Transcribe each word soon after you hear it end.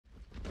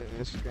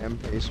fitness gram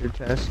pacer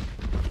test?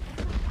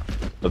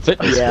 The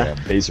fitness gram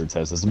pacer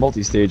test is a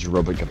multi-stage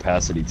aerobic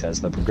capacity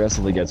test that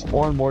progressively gets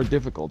more and more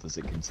difficult as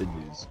it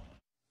continues.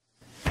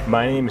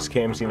 My name is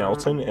Camsey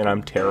Nelson, and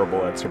I'm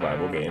terrible at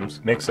survival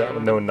games. Mix that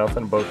with knowing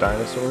nothing about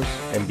dinosaurs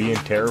and being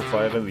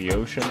terrified of the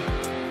ocean.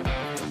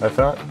 I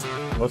thought,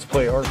 let's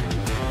play ARK.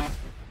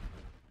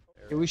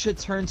 We should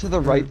turn to the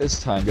right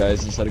this time,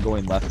 guys, instead of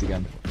going left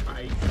again.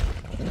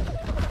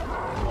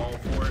 All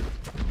for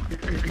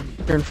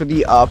it. Turn for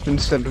the up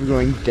instead of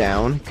going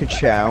down.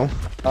 Ka-chow.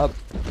 Up,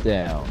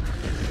 down,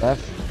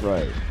 left,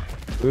 right.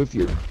 Move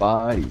your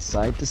body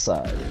side to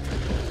side.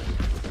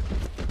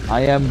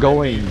 I am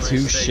going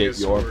to shit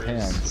your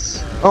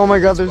pants. Oh my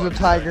god, there's a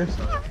tiger.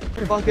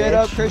 Fuck it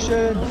up,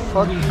 Christian!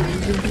 Fuck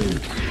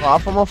you.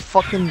 Off, I'm a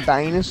fucking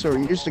dinosaur.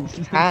 You're just a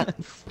cat.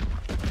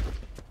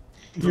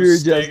 You're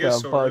just a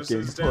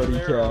Stegosaurus fucking putty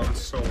there on cat.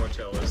 so much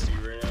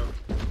LSD right now.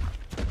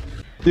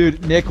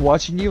 Dude, Nick,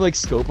 watching you like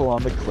scope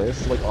along the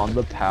cliff, like on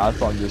the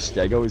path on your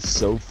Stego is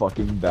so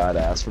fucking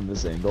badass from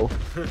this angle.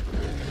 Can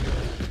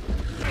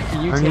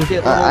you take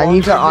it I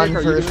need to on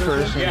Nick? first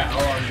person. Yeah,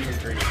 oh, I'm doing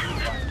great.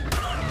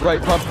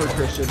 Right bumper,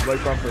 Christian,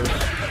 right bumper.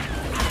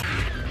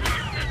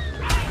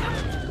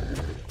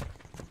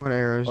 What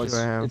arrows do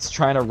I have? It's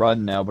trying to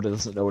run now, but it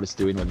doesn't know what it's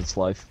doing with its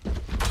life.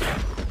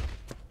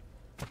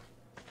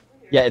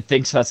 Yeah, it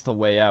thinks that's the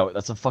way out.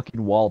 That's a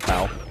fucking wall,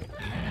 pal.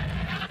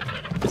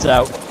 It's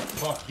out.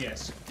 Fuck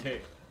yes. Okay.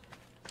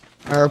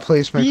 I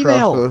replaced my Female.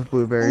 crossbow with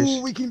blueberries.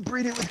 Ooh, we can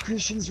breed it with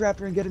Christian's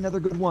raptor and get another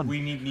good one. We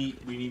need meat.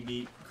 We need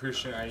meat.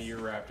 Christian, I need your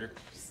raptor.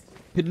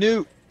 Knut,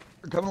 you're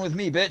coming with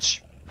me,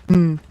 bitch.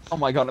 Oh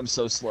my god, I'm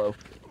so slow.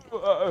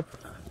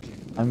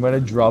 I'm gonna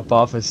drop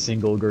off a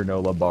single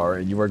granola bar,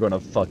 and you are gonna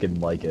fucking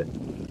like it.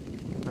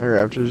 My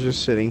raptor's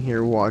just sitting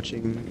here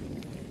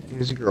watching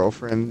his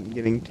girlfriend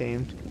getting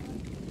tamed.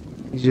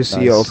 He's just the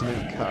Nice.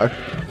 ultimate cock.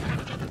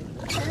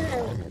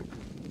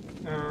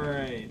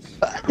 Alright.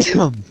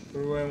 What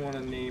do I want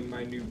to name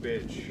my new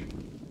bitch?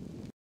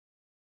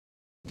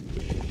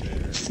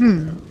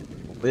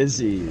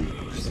 Lizzie.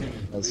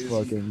 Let's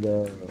fucking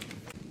go.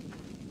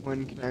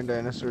 When can our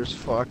dinosaurs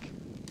fuck?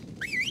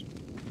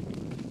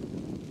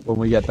 When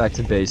we get back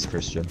to base,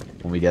 Christian.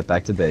 When we get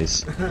back to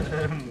base.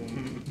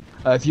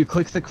 If you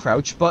click the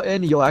crouch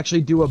button, you'll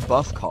actually do a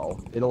buff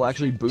call. It'll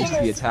actually boost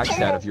the attack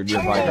stat of your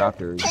nearby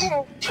raptors.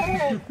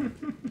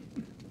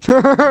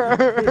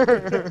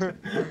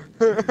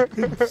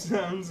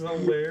 Sounds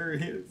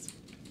hilarious.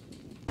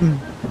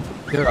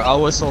 Here,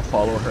 I'll whistle,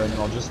 follow her, and then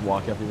I'll just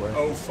walk everywhere.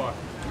 Oh fuck.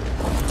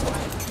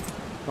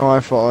 Oh, I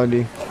followed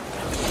you.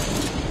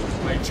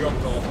 I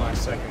jumped off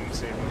last second and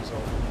saved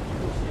myself.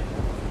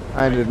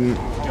 I didn't.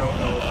 Don't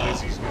know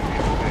if Lizzie's gonna be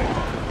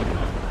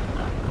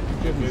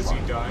okay. Did Lizzie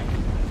die?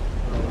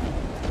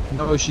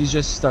 No, she's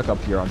just stuck up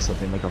here on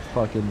something like a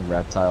fucking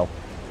reptile.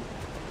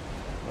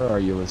 Where are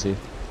you, Lizzie?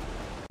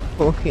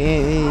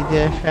 Okay,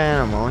 this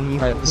animal.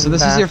 Alright, so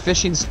this is your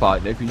fishing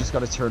spot, Nick. We just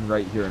gotta turn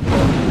right here and go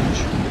on the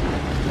beach.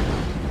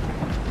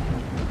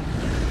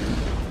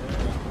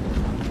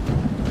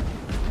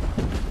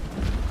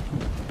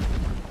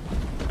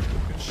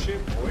 Good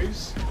shit,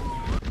 boys.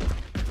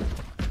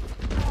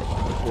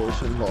 The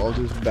force involved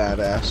is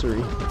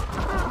badassery.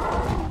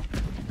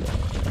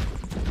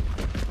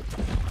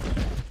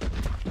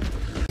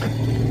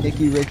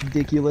 Nicky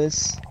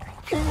ridiculous.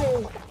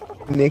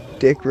 Nick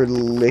Dick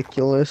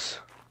ridiculous.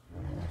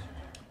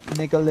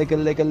 Nick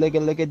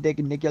a dick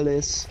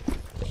Nicholas.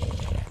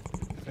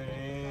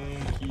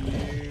 Thank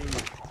you.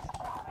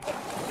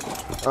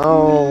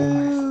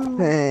 Oh,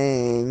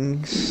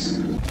 thanks.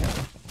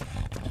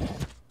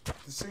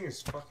 This thing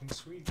is fucking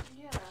sweet.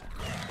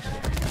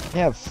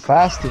 Yeah,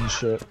 fast and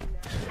shit.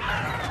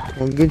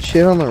 Well, good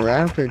shit on the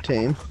raptor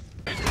team.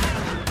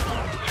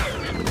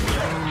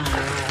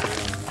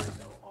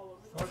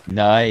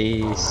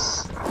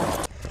 Nice.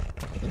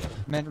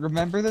 Man,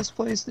 remember this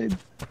place, dude? Yeah,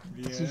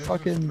 This is this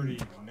fucking- was pretty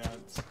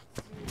nuts.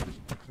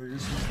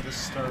 This is the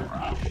start.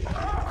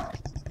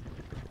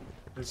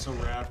 It's a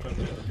raft I'm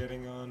never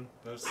getting on.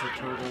 That's the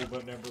turtle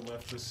that never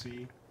left the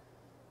sea.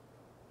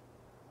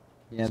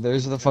 Yeah,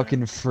 there's the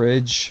fucking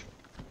fridge.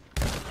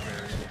 There's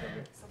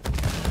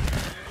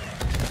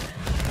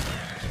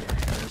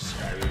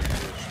Skyrim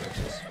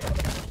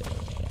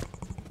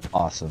glitch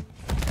Awesome.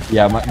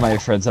 Yeah, my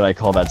friend said I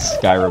call that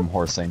Skyrim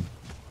horsing.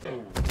 that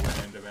was. Oh,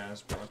 random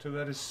ass Bronto.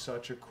 That is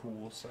such a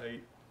cool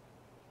sight.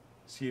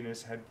 Seeing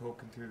his head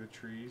poking through the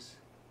trees.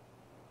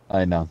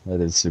 I know, that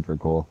is super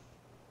cool.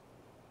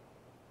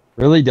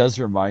 Really does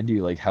remind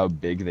you like how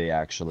big they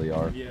actually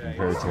are Yeah,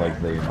 compared to like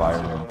the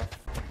environment.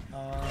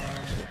 I'm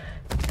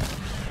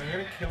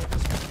gonna kill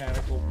this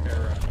mechanical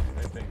para,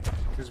 I think,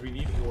 because we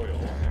need oil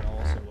and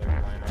also like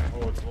line up.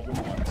 Oh, it's level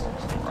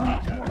 160.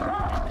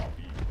 That would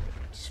be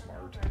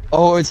smart.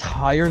 Oh, it's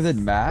higher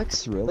than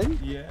max? Really?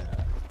 Yeah.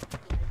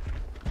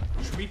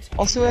 Should we take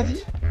Also, have it?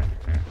 you...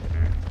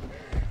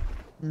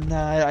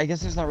 Nah, I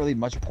guess there's not really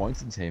much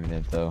points in taming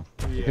it, though.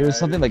 Yeah, If it was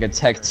something like a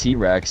tech so.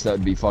 T-Rex, that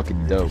would be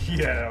fucking dope.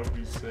 Yeah, that would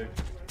be sick.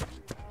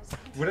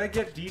 Would I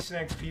get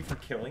decent XP for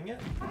killing it?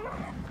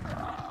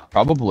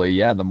 Probably,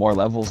 yeah. The more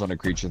levels on a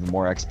creature, the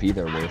more XP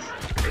they're worth.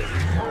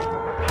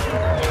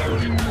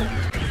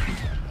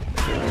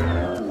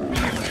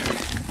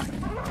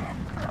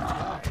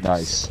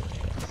 Nice.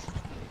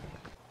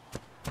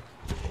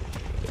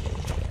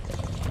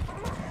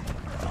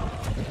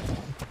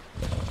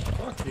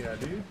 Fuck yeah,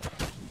 dude.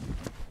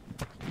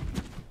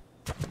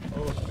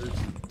 Oh, there's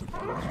the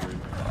boats right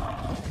there.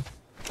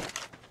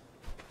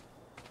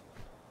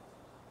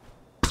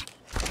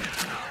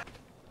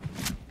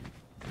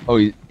 Oh,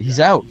 he's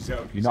out. He's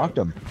out. You knocked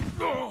him.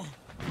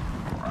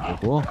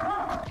 Cool.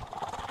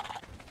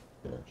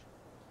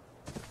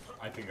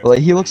 I think Well,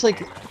 he looks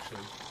like actually.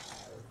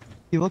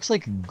 he looks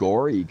like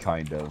gory,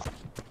 kind of.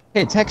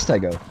 Hey, text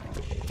Stego.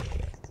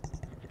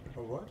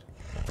 Oh, what?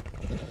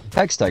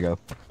 Text Stego.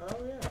 Oh,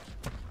 yeah.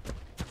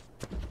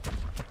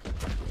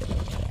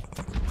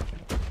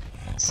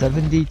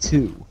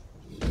 72.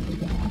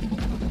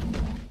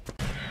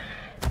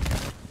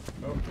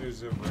 Oh,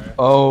 there's a rat.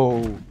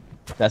 Oh,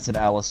 that's an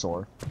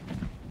allosaur.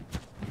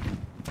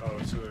 Oh,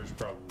 so there's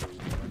probably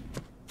one.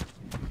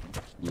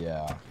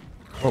 Yeah.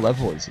 What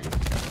level is he?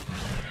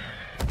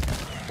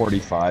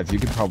 45. You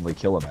could probably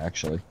kill him,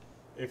 actually.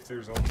 If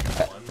there's only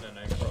one, then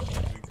I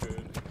probably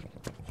could.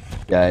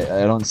 Yeah,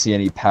 I don't see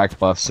any pack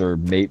buffs or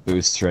mate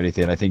boosts or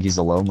anything. I think he's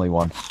a lonely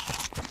one.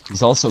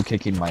 He's also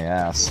kicking my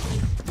ass.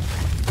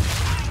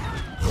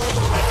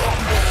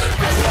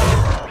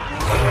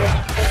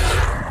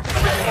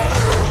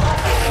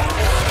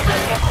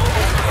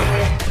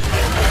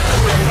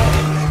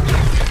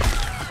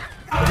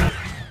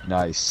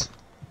 Nice.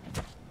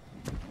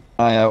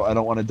 I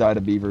don't want to die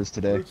to beavers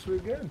today. Looks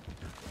pretty good.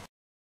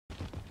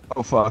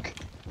 Oh fuck.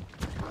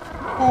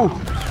 Ooh.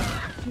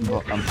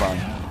 Well, I'm fine.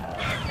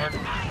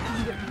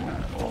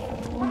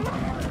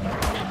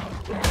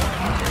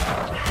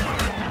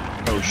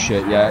 Oh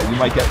shit, yeah, you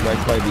might get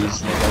wrecked by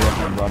these, like I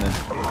recommend running.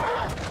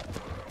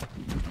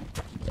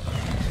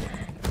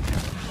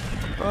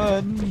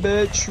 Run,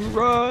 bitch,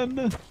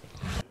 run!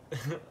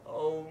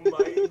 Oh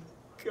my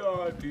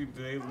god, dude,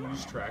 do they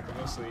lose track of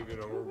us? They even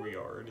know where we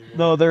are anymore?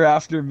 No, they're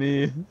after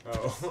me.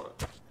 Oh.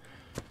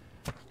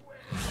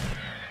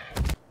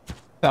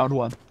 Found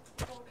one.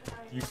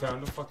 You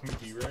found a fucking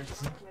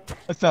T-Rex?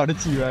 I found a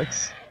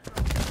T-Rex.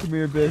 Come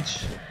here,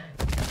 bitch.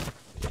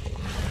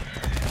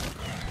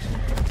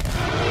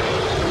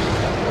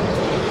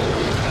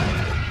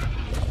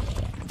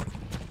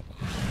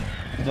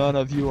 None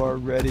of you are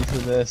ready for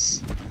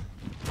this.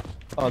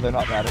 Oh, they're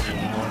not mad at me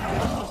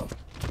anymore.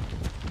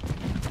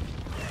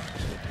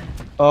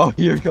 Oh,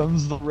 here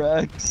comes the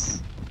Rex.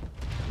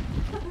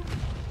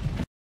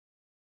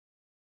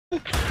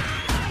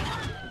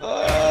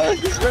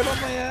 He's right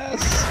on my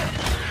ass.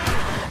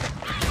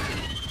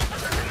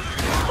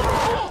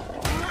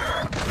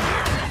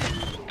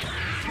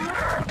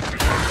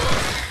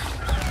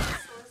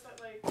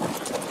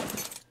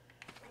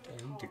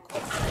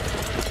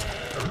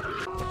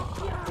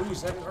 Oh,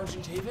 is that an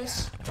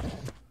Argentavis?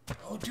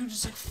 Oh, dude,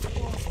 it's like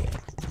 4 of them.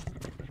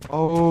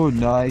 Oh,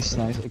 nice,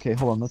 nice. Okay,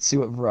 hold on. Let's see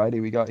what variety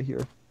we got here.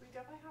 We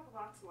definitely have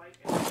lots like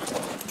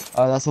it.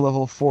 That's a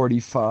level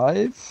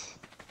 45.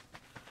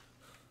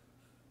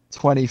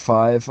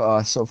 25.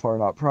 So far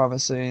not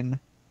promising.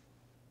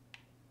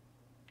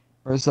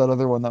 Where's that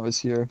other one that was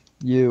here?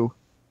 You.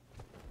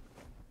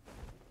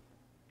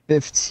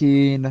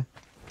 15.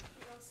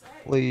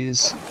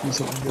 Please. Do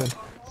something good.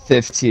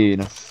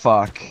 15.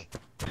 Fuck.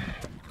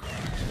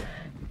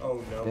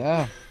 Oh, no.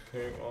 Yeah.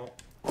 Okay, well.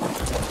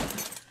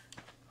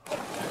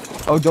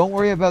 Oh, don't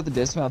worry about the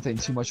dismount thing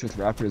too much with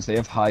raptors. They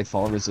have high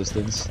fall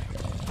resistance.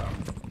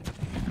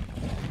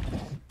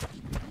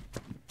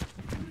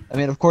 I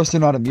mean, of course they're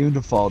not immune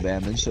to fall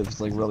damage, so if it's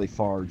like really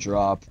far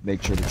drop,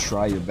 make sure to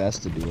try your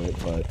best to do it,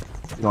 but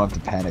you don't have to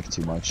panic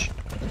too much.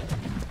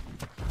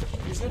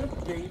 Is that a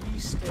baby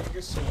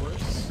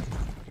Stegosaurus?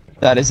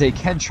 That is a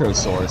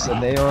Kentrosaurus,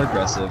 and they are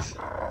aggressive.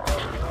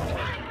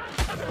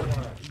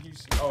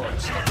 Oh, I'm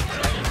stuck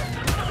inside.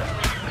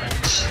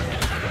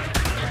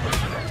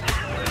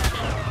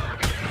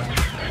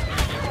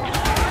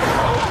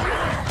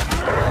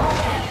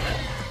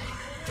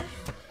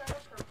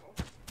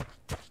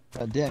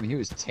 God damn, he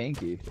was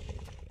tanky.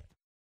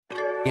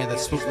 Yeah,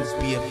 that's what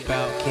we'll be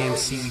about.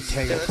 KMC, we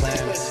tear your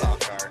plans.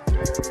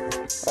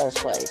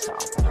 Let's play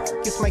soccer.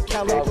 It's my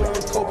caliber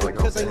and cobra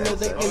because I know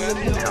that in the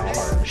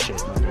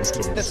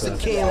middle. That's the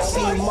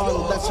KMC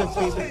model, that's our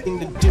favorite thing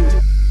to do.